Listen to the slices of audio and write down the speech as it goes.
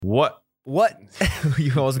What?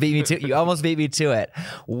 You almost beat me to it.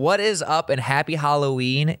 What is up, and happy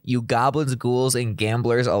Halloween, you goblins, ghouls, and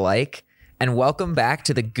gamblers alike. And welcome back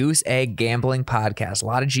to the Goose Egg Gambling Podcast. A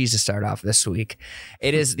lot of G's to start off this week.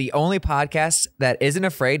 It is the only podcast that isn't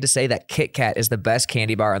afraid to say that Kit Kat is the best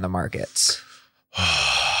candy bar on the market.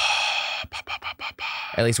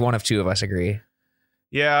 At least one of two of us agree.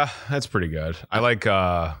 Yeah, that's pretty good. I like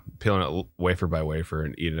peeling it wafer by wafer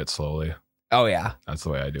and eating it slowly. Oh, yeah. That's the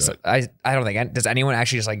way I do it. I don't think, does anyone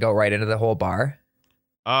actually just like go right into the whole bar?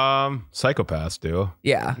 Psychopaths do.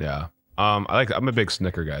 Yeah. Yeah. I'm a big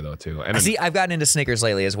Snicker guy though too. And see, I've gotten into Snickers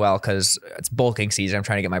lately as well because it's bulking season. I'm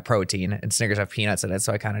trying to get my protein, and Snickers have peanuts in it,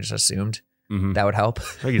 so I kind of just assumed that would help.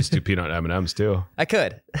 I could just do peanut M&Ms too. I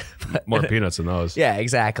could. More peanuts than those. Yeah,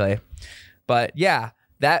 exactly. But yeah,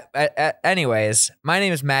 anyways, my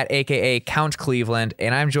name is Matt, aka Count Cleveland,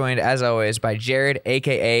 and I'm joined as always by Jerrod,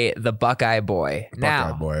 aka the Buckeye Boy.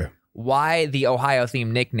 Buckeye Boy. Why the Ohio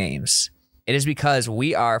themed nicknames? It is because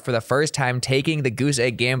we are, for the first time, taking the Goose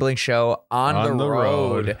Egg Gambling Show on the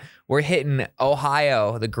road. We're hitting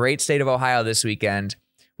Ohio, the great state of Ohio, this weekend.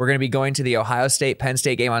 We're going to be going to the Ohio State Penn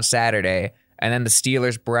State game on Saturday, and then the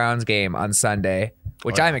Steelers Browns game on Sunday,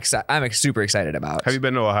 which I'm super excited about. Have you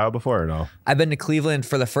been to Ohio before or no? I've been to Cleveland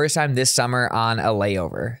for the first time this summer on a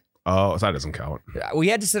layover. Oh, that doesn't count. We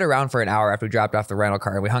had to sit around for an hour after we dropped off the rental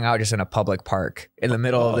car, and we hung out just in a public park in the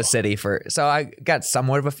middle of the city so I got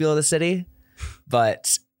somewhat of a feel of the city,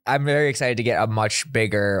 but I'm very excited to get a much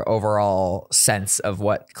bigger overall sense of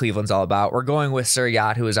what Cleveland's all about. We're going with Sir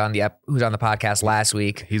Yacht, who was on the podcast last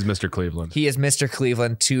week. He's Mr. Cleveland. He is Mr.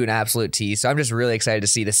 Cleveland to an absolute T. So I'm just really excited to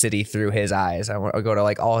see the city through his eyes. I want to go to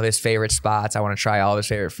like all of his favorite spots. I want to try all of his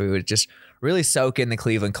favorite food. Just really soak in the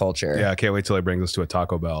Cleveland culture. Yeah, I can't wait till he brings us to a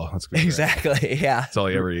Taco Bell. That's good. Exactly. Yeah. That's all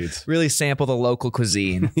he ever eats. Really sample the local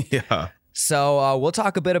cuisine. Yeah. So we'll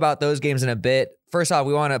talk a bit about those games in a bit. First off,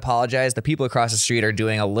 we want to apologize. The people across the street are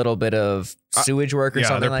doing a little bit of sewage work or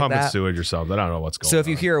something like that. Yeah, they're pumping sewage or something. I don't know what's going on. So if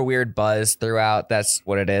you hear a weird buzz throughout, that's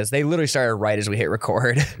what it is. They literally started right as we hit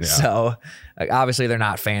record. Yeah. So obviously they're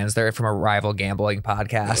not fans. They're from a rival gambling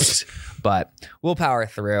podcast, but we'll power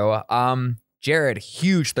through. Jerrod,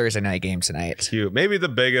 huge Thursday night game tonight. Huge. Maybe the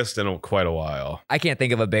biggest in quite a while. I can't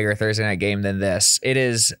think of a bigger Thursday night game than this. It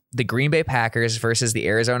is the Green Bay Packers versus the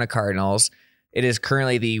Arizona Cardinals. It is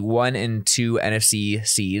currently the 1 and 2 NFC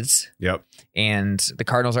seeds. Yep. And the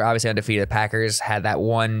Cardinals are obviously undefeated. The Packers had that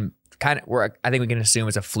one kind of where I think we can assume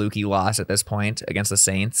it's a fluky loss at this point against the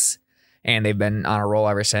Saints. And they've been on a roll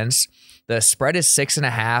ever since. The spread is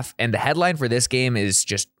 6.5. And the headline for this game is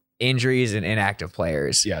just injuries and inactive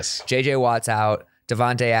players. Yes. JJ Watt's out.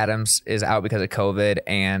 Devontae Adams is out because of COVID.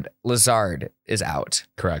 And Lazard is out.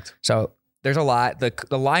 Correct. So there's a lot.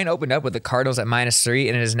 The line opened up with the Cardinals at -3,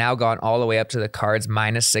 and it has now gone all the way up to the Cards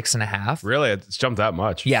 -6.5. Really? It's jumped that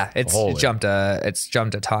much? Yeah, it's jumped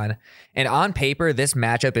a ton. And on paper, this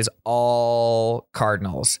matchup is all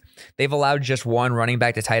Cardinals. They've allowed just one running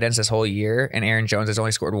back to tight ends this whole year, and Aaron Jones has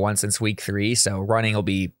only scored one since week 3, so running will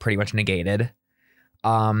be pretty much negated.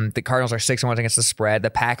 The Cardinals are 6-1 against the spread. The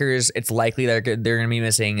Packers, it's likely they're going to be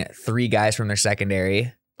missing 3 guys from their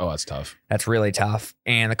secondary. Oh, that's tough. That's really tough.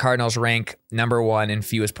 And the Cardinals rank number 1 in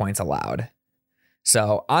fewest points allowed.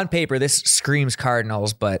 So on paper, this screams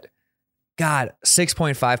Cardinals, but God,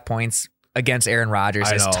 6.5 points against Aaron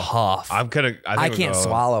Rodgers is tough. I can't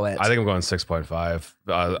swallow it. I think I'm going 6.5.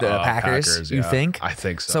 The Packers, you think? I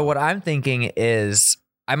think so. So what I'm thinking is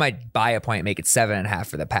I might buy a point and make it 7.5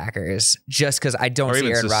 for the Packers just because I don't see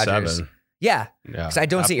Aaron Rodgers. 7. Yeah, because I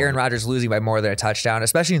don't see Aaron Rodgers losing by more than a touchdown,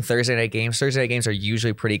 especially in Thursday night games. Thursday night games are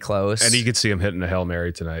usually pretty close. And you could see him hitting a Hail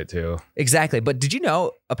Mary tonight, too. Exactly. But did you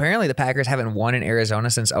know, apparently the Packers haven't won in Arizona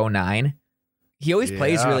since 2009? He always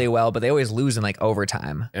plays really well, but they always lose in like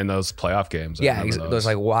overtime. In those playoff games. Yeah, those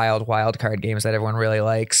like wild card games that everyone really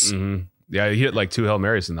likes. Mm-hmm. Yeah, he hit like 2 Hail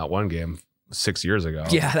Marys in that one game 6 years ago.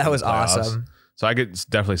 Yeah, that was awesome. So I could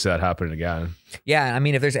definitely see that happening again. Yeah, I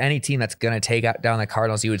mean, if there's any team that's going to take down the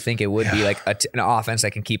Cardinals, you would think it would be like an offense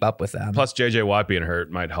that can keep up with them. Plus, J.J. Watt being hurt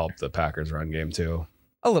might help the Packers run game too.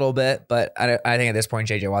 A little bit, but I think at this point,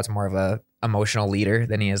 J.J. Watt's more of a emotional leader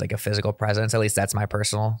than he is like a physical presence. At least that's my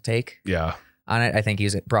personal take. Yeah. On it, I think he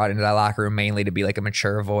was brought into that locker room mainly to be like a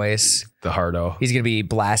mature voice. The hardo. He's going to be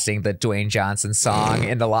blasting the Dwayne Johnson song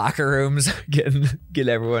in the locker rooms, getting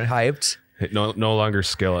everyone hyped. No longer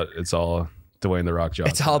skillet. It's all Dwayne the Rock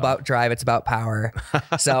Johnson. It's all about drive. It's about power.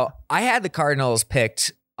 So I had the Cardinals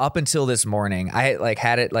picked up until this morning. I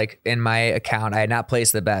had it in my account. I had not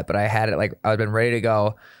placed the bet, but I had it I'd been ready to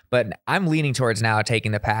go. But I'm leaning towards now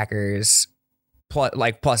taking the Packers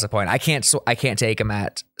plus a point. I can't take them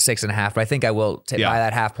at 6.5, but I think I will buy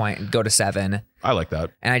that half point and go to 7. I like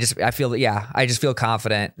that. And I just feel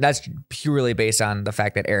confident. That's purely based on the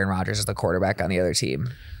fact that Aaron Rodgers is the quarterback on the other team.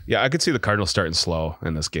 Yeah, I could see the Cardinals starting slow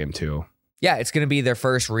in this game too. Yeah, it's going to be their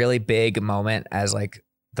first really big moment as like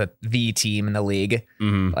the team in the league.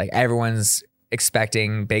 Mm-hmm. Like everyone's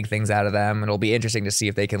expecting big things out of them. It'll be interesting to see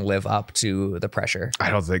if they can live up to the pressure. I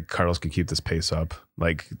don't think Cardinals can keep this pace up.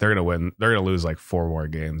 Like they're going to win. They're going to lose like 4 more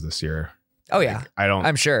games this year. Oh yeah. Like,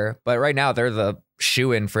 I'm sure. But right now they're the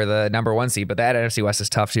shoe-in for the number 1 seed, but that NFC West is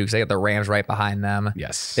tough too because they got the Rams right behind them.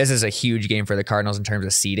 Yes. This is a huge game for the Cardinals in terms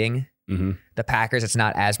of seeding. Mm-hmm. The Packers, it's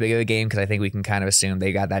not as big of a game because I think we can kind of assume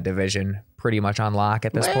they got that division pretty much on lock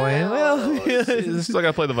at this point. Well, still got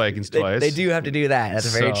to play the Vikings twice. They do have to do that.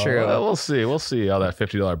 That's very true. We'll see. We'll see how that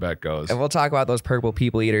 $50 bet goes. And we'll talk about those purple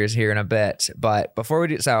people eaters here in a bit. But before we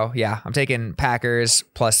do so, yeah, I'm taking Packers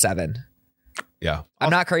plus 7. Yeah. I'm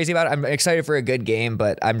not crazy about it. I'm excited for a good game,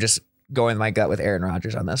 but I'm just going my gut with Aaron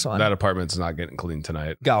Rodgers on this one. That apartment's not getting clean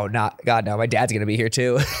tonight. God, no. My dad's going to be here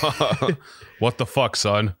too. What the fuck,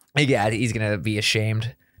 son? Yeah, he's going to be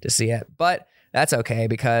ashamed to see it. But that's okay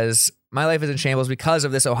because my life is in shambles because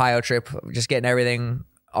of this Ohio trip. Just getting everything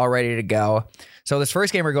all ready to go. So this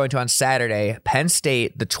first game we're going to on Saturday, Penn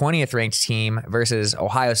State, the 20th ranked team versus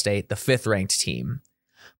Ohio State, the 5th ranked team.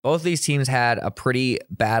 Both these teams had a pretty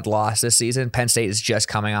bad loss this season. Penn State is just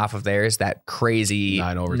coming off of theirs, that crazy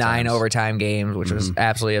 9 overtime games, which was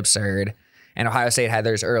absolutely absurd. And Ohio State had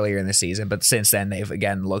theirs earlier in the season, but since then they've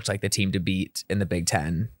again looked like the team to beat in the Big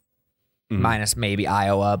Ten. Minus maybe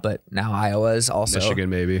Iowa, but now Iowa's also Michigan,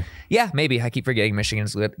 maybe. Yeah, maybe. I keep forgetting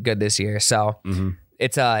Michigan's good this year. So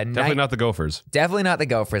it's definitely not the Gophers. Definitely not the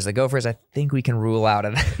Gophers. The Gophers, I think we can rule out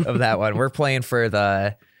of that one. We're playing for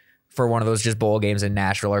one of those just bowl games in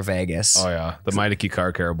Nashville or Vegas. Oh yeah, the Meineke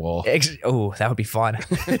Car Care Bowl. Oh, that would be fun.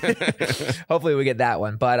 Hopefully we get that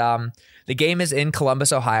one. But the game is in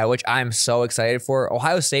Columbus, Ohio, which I'm so excited for.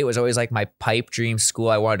 Ohio State was always like my pipe dream school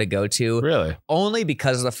I wanted to go to. Really? Only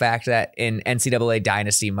because of the fact that in NCAA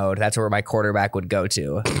dynasty mode, that's where my quarterback would go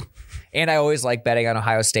to. And I always like betting on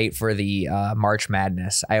Ohio State for the March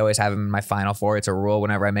Madness. I always have them in my Final Four. It's a rule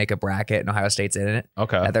whenever I make a bracket and Ohio State's in it.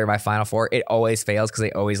 Okay. That they're my Final Four. It always fails because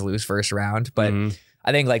they always lose first round. But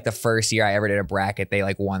I think like the first year I ever did a bracket, they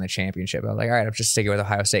like won the championship. I was like, all right, I'm just sticking with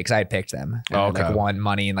Ohio State because I had picked them. And I like won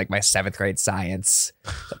money in like my 7th grade science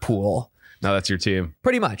pool. Now that's your team.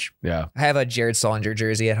 Pretty much. Yeah. I have a Jerrod Sullinger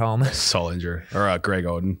jersey at home. Sullinger or Greg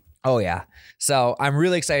Oden. Oh, yeah. So I'm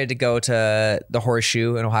really excited to go to the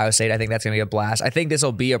Horseshoe in Ohio State. I think that's going to be a blast. I think this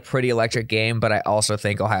will be a pretty electric game, but I also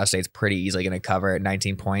think Ohio State's pretty easily going to cover at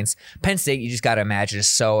 19 points. Penn State, you just got to imagine, is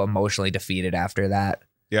so emotionally defeated after that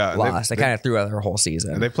loss. They kind of threw out their whole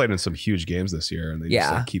season. And they played in some huge games this year, and they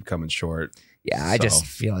just like, keep coming short. Yeah, I just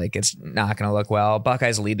feel like it's not going to look well.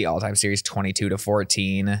 Buckeyes lead the all-time series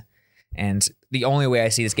 22-14. And the only way I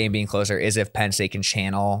see this game being closer is if Penn State can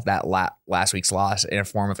channel that last week's loss in a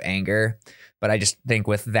form of anger. But I just think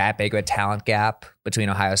with that big of a talent gap between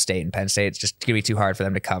Ohio State and Penn State, it's just going to be too hard for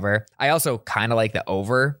them to cover. I also kind of like the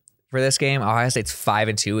over for this game. Ohio State's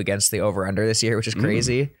 5-2 against the over-under this year, which is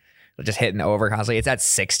crazy. Just hitting the over constantly. It's at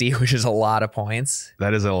 60, which is a lot of points.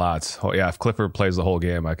 That is a lot. Oh, yeah, if Clifford plays the whole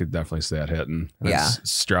game, I could definitely see that hitting. And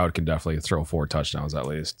Stroud can definitely throw 4 touchdowns at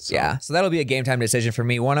least. So. Yeah, so that'll be a game time decision for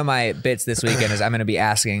me. One of my bits this weekend is I'm going to be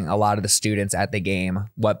asking a lot of the students at the game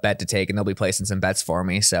what bet to take, and they'll be placing some bets for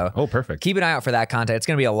me. So perfect. Keep an eye out for that content. It's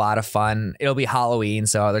going to be a lot of fun. It'll be Halloween,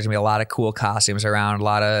 so there's going to be a lot of cool costumes around, a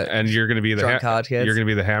lot of and you're going to be the college kids. You're going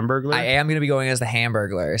to be the Hamburglar? I am going to be going as the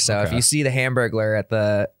Hamburglar. So if you see the Hamburglar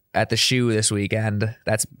at the shoe this weekend,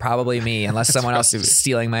 that's probably me, unless someone else is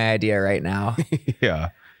stealing my idea right now. Yeah.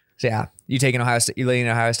 So yeah, you taking Ohio State? You leaning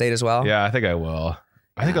Ohio State as well? Yeah, I think I will.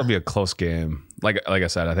 I think it'll be a close game. Like I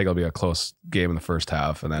said, I think it'll be a close game in the first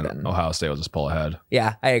half, and then Ohio State will just pull ahead.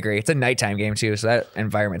 Yeah, I agree. It's a nighttime game too, so that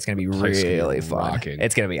environment's going to be really fun. Rocking.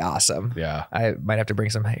 It's going to be awesome. Yeah, I might have to bring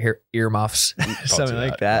some earmuffs, something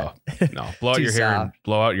like that. No. Blow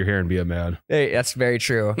out your hair and be a man. Hey, that's very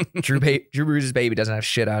true. Drew Brees' baby doesn't have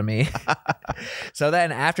shit on me. So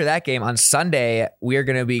then after that game on Sunday, we're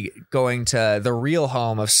going to be going to the real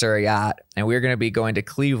home of Sir Yacht, and we're going to be going to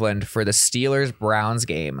Cleveland for the Steelers-Browns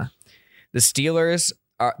game.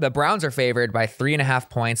 The Browns are favored by 3.5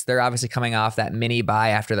 points. They're obviously coming off that mini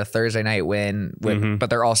bye after the Thursday night win, but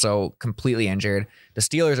they're also completely injured. The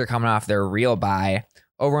Steelers are coming off their real bye.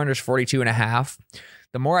 Over-under is 42.5.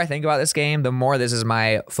 The more I think about this game, the more this is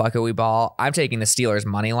my fuck it we ball. I'm taking the Steelers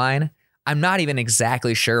money line. I'm not even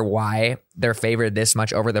exactly sure why they're favored this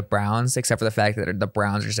much over the Browns, except for the fact that the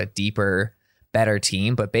Browns are just a deeper better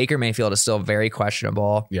team, but Baker Mayfield is still very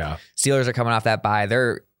questionable. Yeah. Steelers are coming off that bye.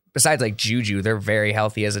 They're, besides like Juju, they're very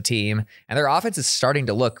healthy as a team, and their offense is starting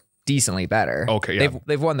to look decently better. Okay, yeah.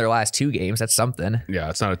 They've won their last 2 games. That's something.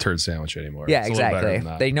 Yeah, it's not a turd sandwich anymore. Yeah, it's exactly.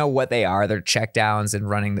 They know what they are. They're check downs and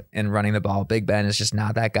running the ball. Big Ben is just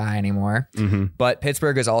not that guy anymore. Mm-hmm. But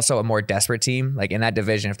Pittsburgh is also a more desperate team. Like in that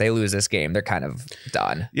division, if they lose this game, they're kind of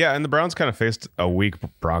done. Yeah, and the Browns kind of faced a weak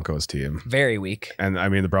Broncos team. Very weak. And I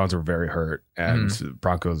mean, the Browns were very hurt, and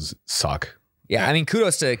Broncos suck. Yeah, I mean,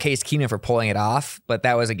 kudos to Case Keenum for pulling it off, but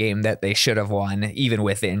that was a game that they should have won, even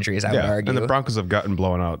with the injuries, I would argue. And the Broncos have gotten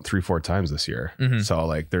blown out 3-4 times this year. So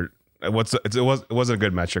like, it wasn't a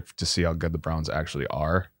good metric to see how good the Browns actually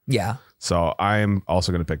are. Yeah. So I'm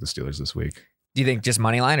also going to pick the Steelers this week. Do you think just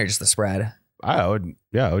money line or just the spread? I would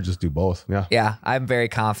just do both. Yeah. Yeah, I'm very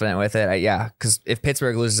confident with it. Because if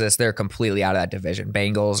Pittsburgh loses this, they're completely out of that division.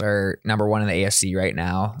 Bengals are number 1 in the AFC right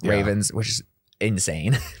now. Yeah. Ravens, which is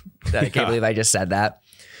insane. I can't believe I just said that.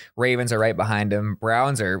 Ravens are right behind them.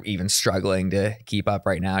 Browns are even struggling to keep up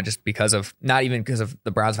right now, just not even because of the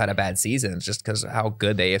Browns have had a bad season. It's just because of how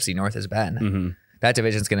good the AFC North has been. That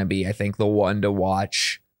division's going to be, I think, the one to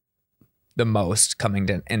watch the most coming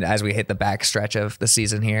to, and as we hit the back stretch of the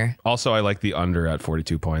season here. Also, I like the under at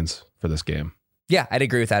 42 points for this game. Yeah, I'd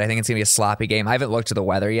agree with that. I think it's going to be a sloppy game. I haven't looked to the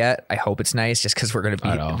weather yet. I hope it's nice just because we're going to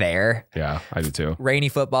be there. Yeah, I do too. Rainy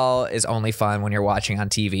football is only fun when you're watching on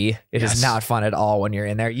TV. It is not fun at all when you're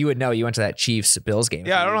in there. You would know. You went to that Chiefs-Bills game.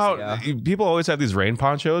 Yeah, I don't know how people always have these rain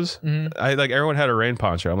ponchos. Everyone had a rain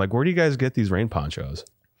poncho. I'm like, where do you guys get these rain ponchos?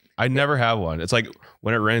 I never have one. It's like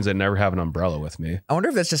when it rains, I never have an umbrella with me. I wonder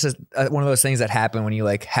if that's just one of those things that happen when you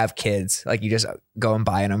like have kids. Like you just go and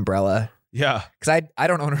buy an umbrella. Yeah. Because I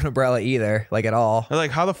don't own an umbrella either, like at all. I'm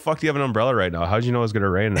like, how the fuck do you have an umbrella right now? How did you know it was going to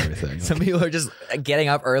rain and everything? Some people are just getting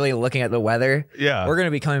up early looking at the weather. Yeah. We're going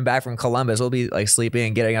to be coming back from Columbus. We'll be like sleeping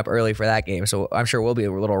and getting up early for that game. So I'm sure we'll be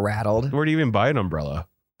a little rattled. Where do you even buy an umbrella?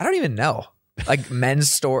 I don't even know. Like men's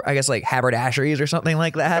store, I guess like haberdasheries or something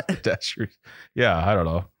like that. Haberdasheries. Yeah, I don't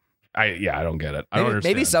know. I don't get it. I don't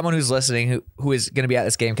understand. Maybe someone who's listening who is going to be at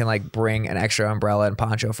this game can like bring an extra umbrella and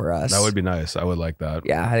poncho for us. That would be nice. I would like that.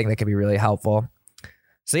 Yeah, I think that could be really helpful.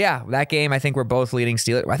 So yeah, that game, I think we're both leading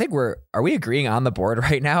Steelers. I think are we agreeing on the board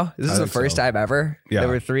right now? This is the first time ever that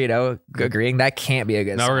we're 3-0 agreeing. That can't be a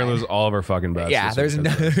good sign. Now we're gonna lose all of our fucking bets. Yeah,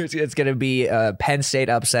 it's gonna be Penn State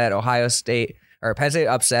upset, Penn State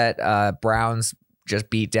upset, Browns just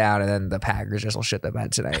beat down, and then the Packers just will shit the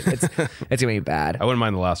bed tonight. It's gonna be bad. I wouldn't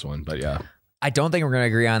mind the last one, but yeah. I don't think we're gonna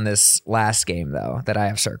agree on this last game though that I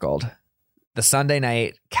have circled. The Sunday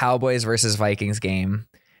night Cowboys versus Vikings game.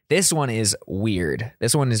 This one is weird.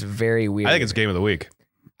 This one is very weird. I think it's game of the week.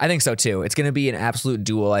 I think so too. It's going to be an absolute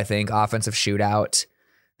duel, I think. Offensive shootout.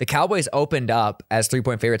 The Cowboys opened up as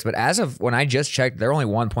 3-point favorites, but as of when I just checked, they're only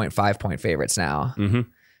 1.5 point favorites now.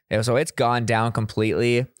 Yeah, so it's gone down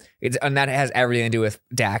completely. And that has everything to do with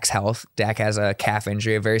Dak's health. Dak has a calf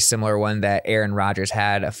injury, a very similar one that Aaron Rodgers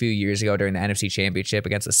had a few years ago during the NFC Championship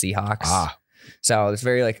against the Seahawks. So it's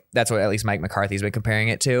very like, that's what at least Mike McCarthy's been comparing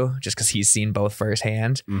it to, just because he's seen both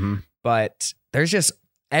firsthand. But there's just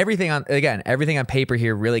everything on paper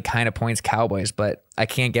here really kind of points Cowboys, but I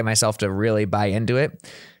can't get myself to really buy into it.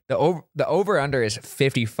 The over under is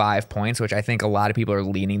 55 points, which I think a lot of people are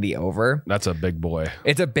leaning the over. That's a big boy.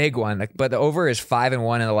 It's a big one, but the over is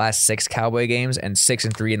 5-1 in the last 6 Cowboy games and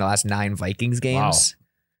 6-3 in the last 9 Vikings games. Wow.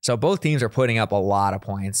 So both teams are putting up a lot of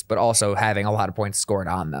points, but also having a lot of points scored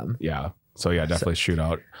on them. Yeah. So yeah, definitely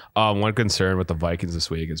shootout. One concern with the Vikings this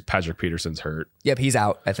week is Patrick Peterson's hurt. Yep, he's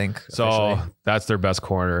out, I think. So officially. That's their best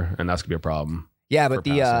corner, and that's gonna be a problem. Yeah, but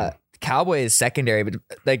the Cowboys secondary, but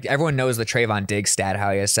like everyone knows the Trayvon Diggs stat,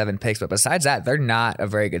 how he has 7 picks, but besides that, they're not a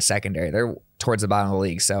very good secondary. They're towards the bottom of the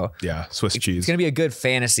league. So yeah, Swiss cheese. It's gonna be a good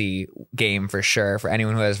fantasy game for sure for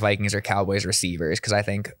anyone who has Vikings or Cowboys receivers, because I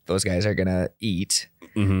think those guys are gonna eat.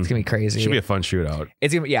 It's gonna be crazy. It should be a fun shootout.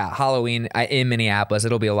 It's gonna be, Halloween in Minneapolis.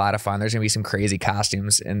 It'll be a lot of fun. There's gonna be some crazy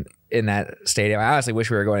costumes in that stadium. I honestly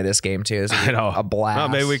wish we were going to this game too. I know, a blast. Well,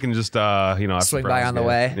 maybe we can just swing by on the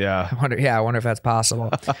way. Yeah, I wonder if that's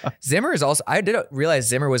possible. Zimmer is also. I didn't realize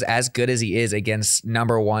Zimmer was as good as he is against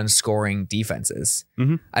number 1 scoring defenses.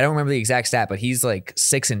 I don't remember the exact stat, but he's like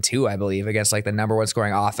 6-2, I believe, against like the number 1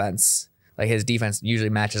 scoring offense. Like his defense usually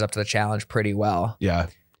matches up to the challenge pretty well. Yeah.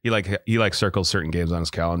 He circles certain games on his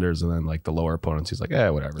calendars, and then like the lower opponents, he's like,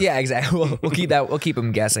 whatever. Yeah, exactly. We'll keep that. We'll keep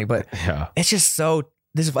him guessing. But it's just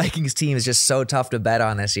this Vikings team is just so tough to bet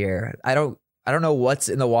on this year. I don't know what's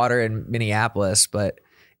in the water in Minneapolis, but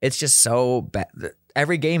it's just so bad.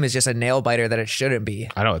 Every game is just a nail biter that it shouldn't be.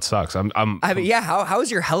 I know it sucks. How is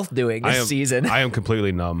your health doing this season? I am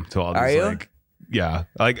completely numb to all these. Are you? Like, Yeah.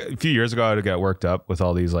 Like a few years ago, I would get worked up with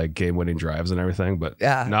all these like game winning drives and everything. But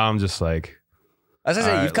now I'm just like, as I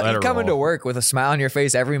say, you've come into work with a smile on your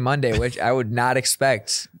face every Monday, which I would not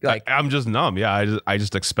expect. Like I'm just numb. Yeah. I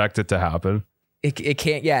just expect it to happen. It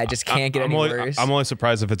can't. Yeah, it just can't get any worse. I'm only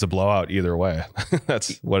surprised if it's a blowout either way.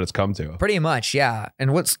 That's what it's come to. Pretty much, yeah.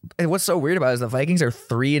 And what's so weird about it is the Vikings are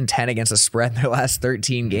 3-10 against the spread in their last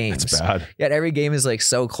 13 games. That's bad. Yet every game is like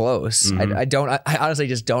so close. I honestly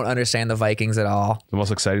just don't understand the Vikings at all. The most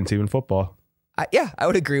exciting team in football. I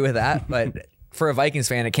would agree with that, but. For a Vikings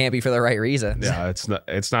fan, it can't be for the right reasons. Yeah,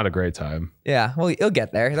 it's not a great time. Yeah, well, you'll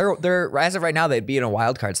get there. They're as of right now, they'd be in a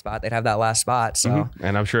wild card spot. They'd have that last spot. So,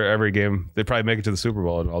 and I'm sure every game they'd probably make it to the Super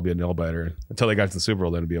Bowl and I'll be a nail biter. Until they got to the Super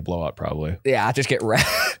Bowl, then it'd be a blowout probably. Yeah, just get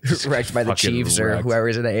wrecked by the Chiefs or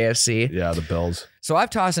whoever's in the AFC. Yeah, the Bills. So I've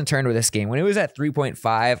tossed and turned with this game. When it was at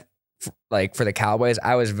 3.5, like for the Cowboys,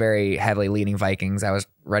 I was very heavily leaning Vikings. I was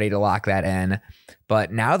ready to lock that in. But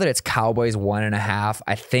now that it's Cowboys 1.5,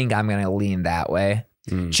 I think I'm going to lean that way.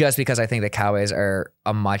 Just because I think the Cowboys are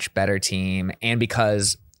a much better team and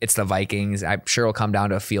because it's the Vikings, I'm sure it'll come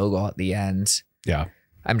down to a field goal at the end. Yeah.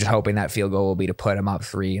 I'm just hoping that field goal will be to put them up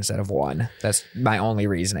 3 instead of 1. That's my only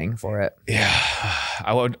reasoning for it. Yeah.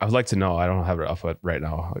 I would like to know, I don't have it up right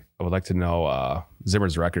now. I would like to know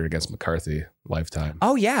Zimmer's record against McCarthy lifetime.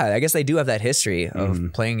 Oh yeah. I guess they do have that history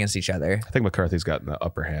of playing against each other. I think McCarthy's gotten the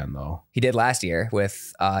upper hand though. He did last year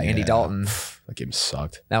with Andy Dalton. That game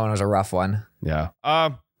sucked. That one was a rough one. Yeah.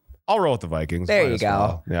 I'll roll with the Vikings. There you go.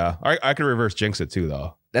 Well. Yeah. I could reverse jinx it too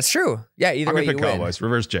though. That's true. Yeah, either way you win. Cowboys.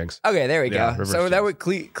 Reverse jinx. Okay, there we go. So jinx. that would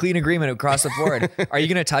clean agreement across the board. Are you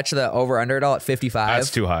going to touch the over-under at all at 55?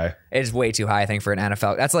 That's too high. It's way too high, I think, for an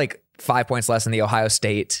NFL. That's like 5 points less than the Ohio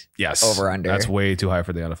State over-under. That's way too high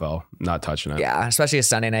for the NFL. Not touching it. Yeah, especially a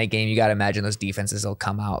Sunday night game. You got to imagine those defenses will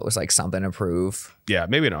come out with like something to prove. Yeah,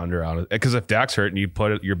 maybe an under on it. Because if Dak's hurt and you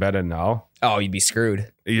put your bet in now. Oh, you'd be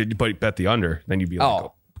scred. You bet the under, then you'd be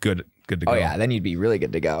like, good to go. Oh, yeah, then you'd be really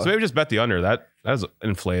good to go. So maybe just bet the under. That's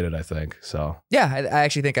inflated, I think. So yeah, I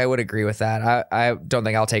actually think I would agree with that. I don't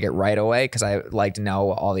think I'll take it right away because I like to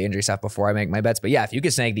know all the injury stuff before I make my bets. But yeah, if you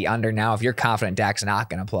could snag the under now, if you're confident Dak's not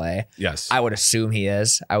going to play, yes, I would assume he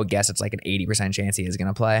is. I would guess it's like an 80% chance he is going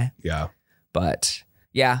to play. Yeah. But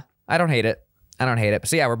yeah, I don't hate it. But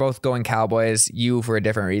so yeah, we're both going Cowboys. You for a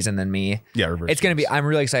different reason than me. Yeah, it's going to be. I'm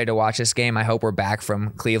really excited to watch this game. I hope we're back from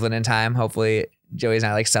Cleveland in time. Hopefully Joey's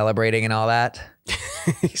not like celebrating and all that.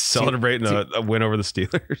 He's celebrating a win over the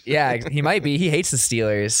Steelers. Yeah, he might be. He hates the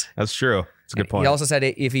Steelers. That's true. It's a good point. He also said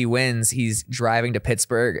if he wins, he's driving to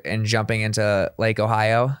Pittsburgh and jumping into Lake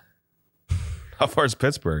Ohio. How far is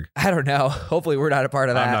Pittsburgh? I don't know. Hopefully we're not a part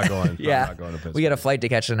of that. I'm not going. Yeah. I'm not going to Pittsburgh. We got a flight to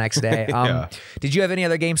catch the next day. Yeah. Did you have any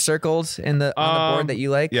other games circled on the board that you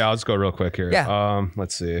like? Yeah, I'll just go real quick here. Yeah.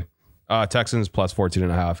 Let's see. Texans plus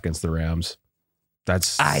 14.5 against the Rams. I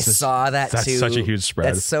saw that that's too. That's such a huge spread.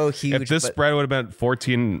 That's so huge. If this spread would have been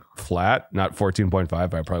 14 flat, not 14.5, I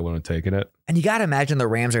probably wouldn't have taken it. And you got to imagine the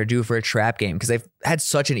Rams are due for a trap game because they've had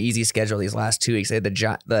such an easy schedule these last 2 weeks. They had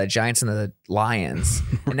the Giants and the Lions,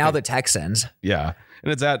 and now the Texans. Yeah,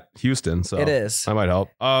 and it's at Houston, so it is. That might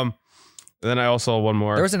help. Then I also one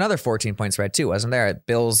more. There was another 14-point spread too, wasn't there?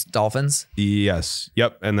 Bills Dolphins. Yes.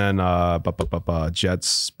 Yep. And then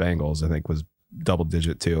Jets Bengals, I think, was double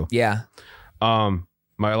digit too. Yeah.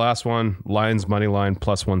 My last one, Lions money line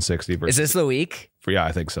plus 160. Is this the week? Yeah,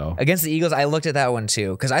 I think so. Against the Eagles, I looked at that one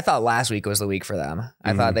too because I thought last week was the week for them.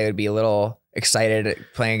 I thought they would be a little excited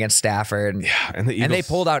playing against Stafford. Yeah, and the Eagles, and they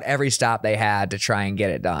pulled out every stop they had to try and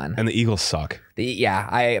get it done. And the Eagles suck.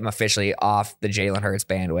 I am officially off the Jalen Hurts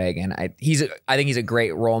bandwagon. I think he's a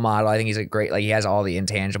great role model. I think he's a great, he has all the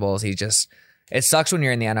intangibles. It sucks when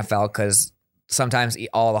you're in the NFL because sometimes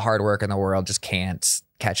all the hard work in the world just can't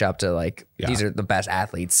catch up to these are the best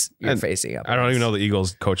athletes you're facing up. I don't even know the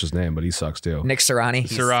Eagles coach's name, but he sucks too. Nick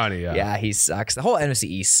Sirianni. Yeah. Yeah, he sucks. The whole NFC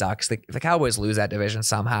East sucks. If the Cowboys lose that division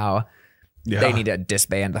somehow, they need to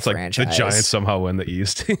disband the franchise. The Giants somehow win the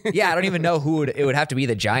East. Yeah, I don't even know it would have to be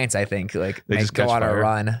the Giants, I think. They just go on a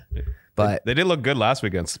run. But they did look good last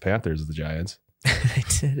week against the Panthers, the Giants. They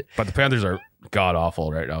did. But the Panthers are god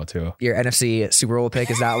awful right now too. Your NFC Super Bowl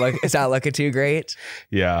pick is not looking too great.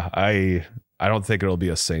 Yeah, I don't think it'll be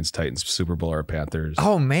a Saints Titans Super Bowl or a Panthers.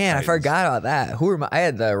 Oh man, Titans. I forgot about that. I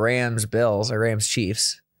had the Rams Bills or Rams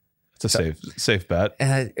Chiefs. It's a safe bet.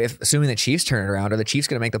 Assuming the Chiefs turn it around, are the Chiefs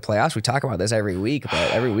going to make the playoffs? We talk about this every week,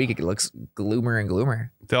 but every week it looks gloomer and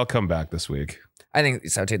gloomer. They'll come back this week. I think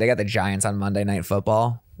so too. They got the Giants on Monday Night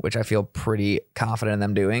Football, which I feel pretty confident in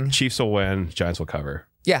them doing. Chiefs will win. Giants will cover.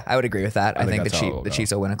 Yeah, I would agree with that. I think the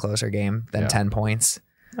Chiefs will win a closer game than 10 points.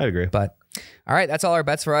 I'd agree. But All right, that's all our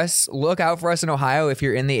bets for us. Look out for us in Ohio if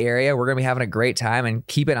you're in the area. We're going to be having a great time, and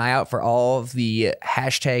keep an eye out for all of the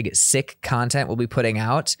 #sick content we'll be putting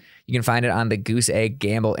out. You can find it on the Goose Egg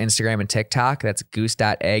Gamble Instagram and TikTok. That's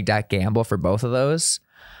goose.egg.gamble for both of those.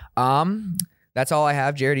 That's all I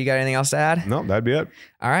have. Jerrod, you got anything else to add? No, that'd be it.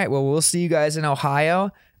 All right, well, we'll see you guys in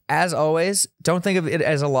Ohio. As always, don't think of it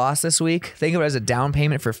as a loss this week. Think of it as a down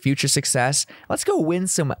payment for future success. Let's go win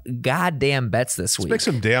some goddamn bets this week. Let's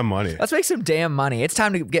make some damn money. Let's make some damn money. It's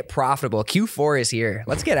time to get profitable. Q4 is here.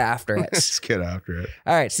 Let's get after it. Let's get after it.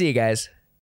 All right, see you guys.